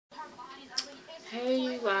Hey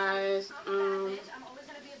you guys,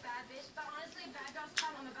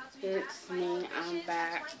 it's me, I'm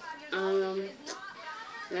back. Let me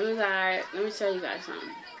tell you guys something.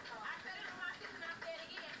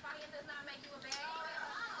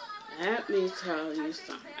 Let me tell you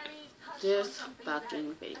something. This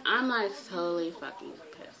fucking thing. I'm like totally fucking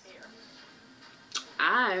pissed.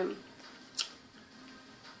 I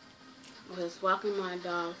was walking my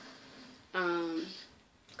dog, a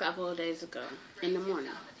couple of days ago in the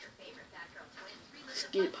morning.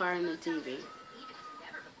 Skip part on the TV.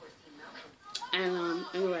 And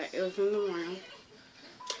anyway, it was in the morning.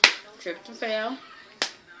 Tripped and fell.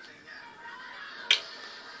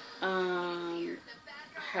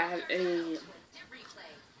 Had a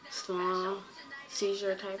small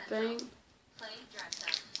seizure type thing.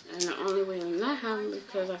 And the only way that happened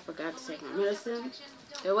because I forgot to take my medicine.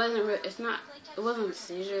 It wasn't a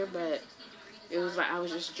seizure, but it was like I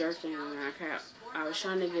was just jerking and I was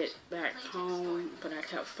trying to get back home, but I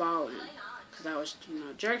kept falling because I was,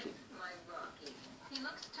 jerking.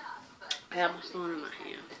 I have my phone in my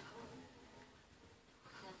hand.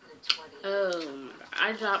 Oh my God.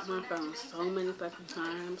 I dropped my phone so many fucking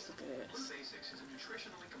times. Look at this.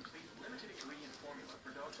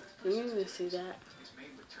 Can you even see that? It's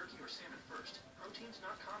made with turkey or salmon first. Protein's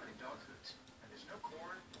not common in dog foods. And there's no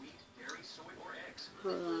corn, wheat, dairy, soy, or eggs.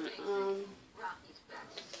 Hold on.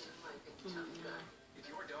 If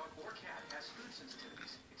your dog or cat has food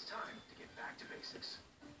sensitivities, it's time to get back to basics.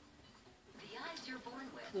 The eyes you're born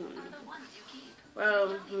with are the ones you keep. Well,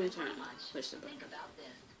 let me push the button.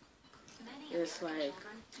 It's like,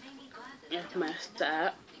 it's messed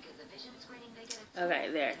up.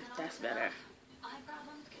 Okay, there. That's better.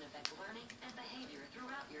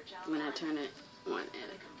 When I turn it on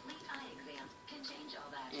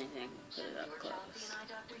and then put it up close.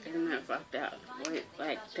 Isn't that fucked up? Wait,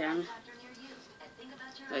 like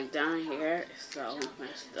down here, it's so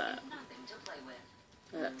messed up.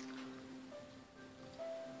 Look.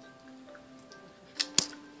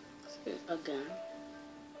 Again.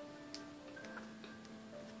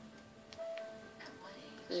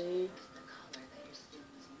 See?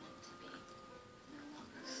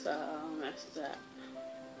 So messed up.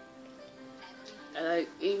 Like,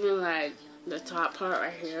 even like the top part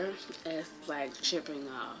right here is like chipping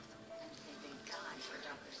off.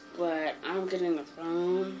 But I'm getting the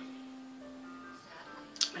phone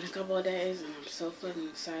in a couple of days and I'm so fucking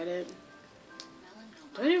excited.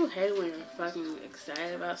 Don't you hate when you're fucking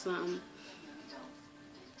excited about something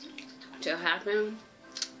to happen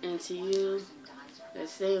and to you it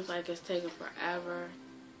seems like it's taking forever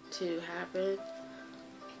to happen?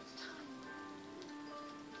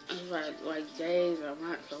 It's like days or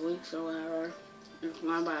months or weeks or whatever. It's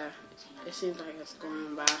going by. It seems like it's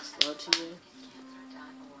going by slow to you.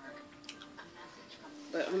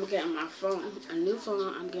 But I'm getting my phone, a new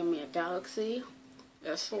phone. I'm getting me a Galaxy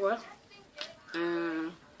S4.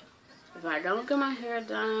 And if I don't get my hair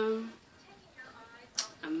done,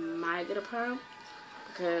 I might get a perm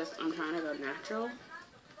because I'm trying to go natural.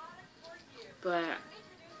 But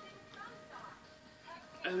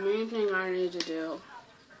the main thing I need to do,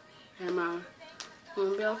 pay my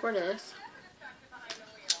phone bill for this,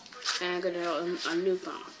 and get a new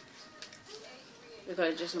phone.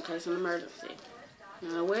 Because just in case of an emergency.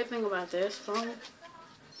 Now the weird thing about this phone,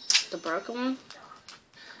 the broken one,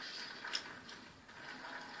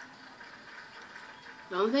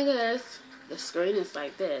 don't think of this, the screen is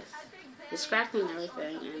like this. It's cracked and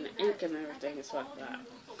everything, and the ink and everything is fucked up.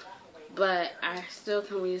 But I still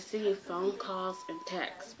can receive phone calls and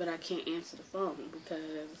texts, but I can't answer the phone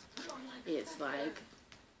because it's like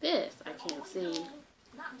this. I can't see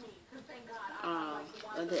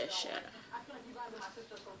this shit.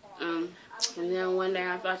 And then one day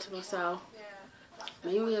I thought to myself,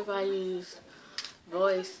 maybe if I use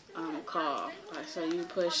voice call, like so you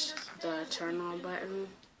push the turn on button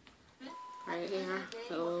right here,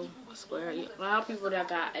 the little square. A lot of people that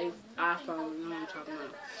got an iPhone know what I'm talking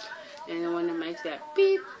about. And then when it makes that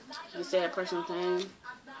beep, you say a person's name,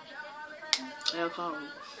 they'll call them.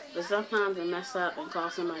 But sometimes they mess up and call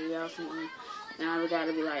somebody else, and I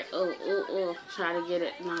gotta be like, try to get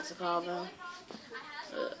it not to call them.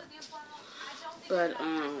 But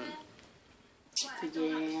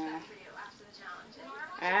yeah,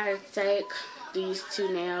 I had to take these two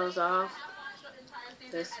nails off.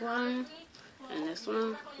 This one and this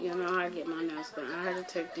one. You know, I get my nails done. I had to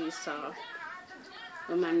take these off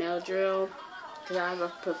with my nail drill because I have a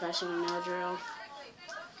professional nail drill,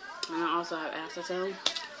 and I also have acetone,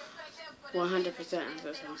 100%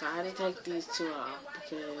 acetone. So I had to take these two off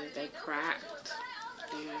because they cracked,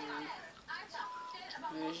 and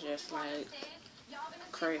it was just like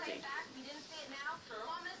Crazy.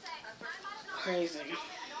 Crazy.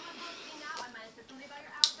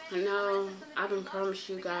 I know I've been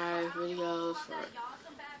promising you guys videos for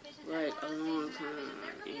like a long time,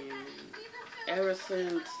 and ever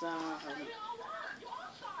since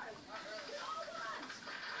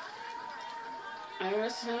I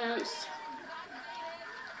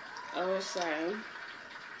would say,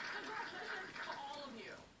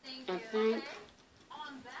 I think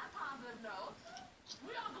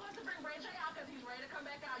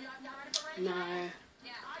my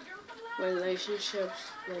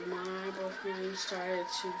relationships with my boyfriend started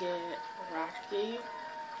to get rocky.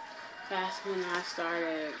 That's when I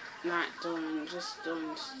started not doing, just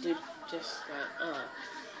doing stupid, just like,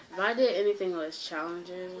 if I did anything with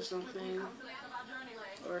challenges or something,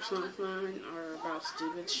 or about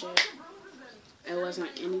stupid shit, it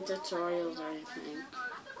wasn't any tutorials or anything,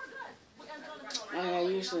 like I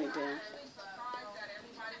usually do.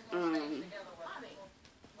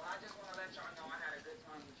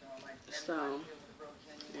 So,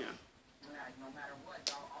 yeah.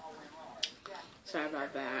 Sorry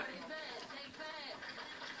about that.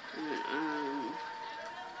 And,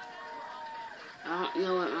 I don't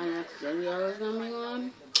know what my next video is going to be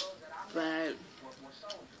on, but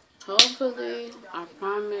hopefully I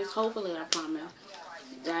promise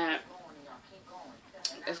that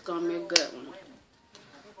it's going to be a good one.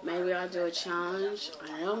 Maybe I'll do a challenge.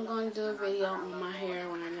 I know I'm going to do a video on my hair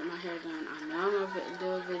when I get my hair done. I know I'm going to do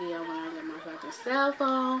a video when I get my fucking cell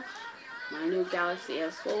phone, my new Galaxy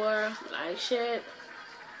S4, like shit.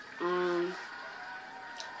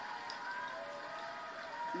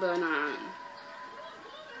 But,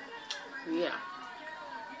 yeah.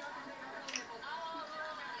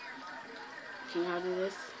 Can y'all do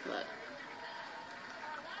this? Look.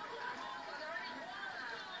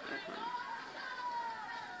 Okay.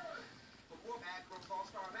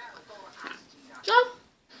 So,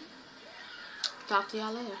 talk to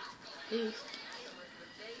y'all later. Peace.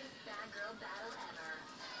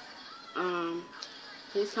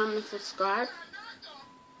 Please comment and subscribe.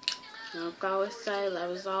 Like I always say,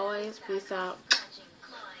 love as always. Peace out.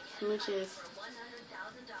 Smooches.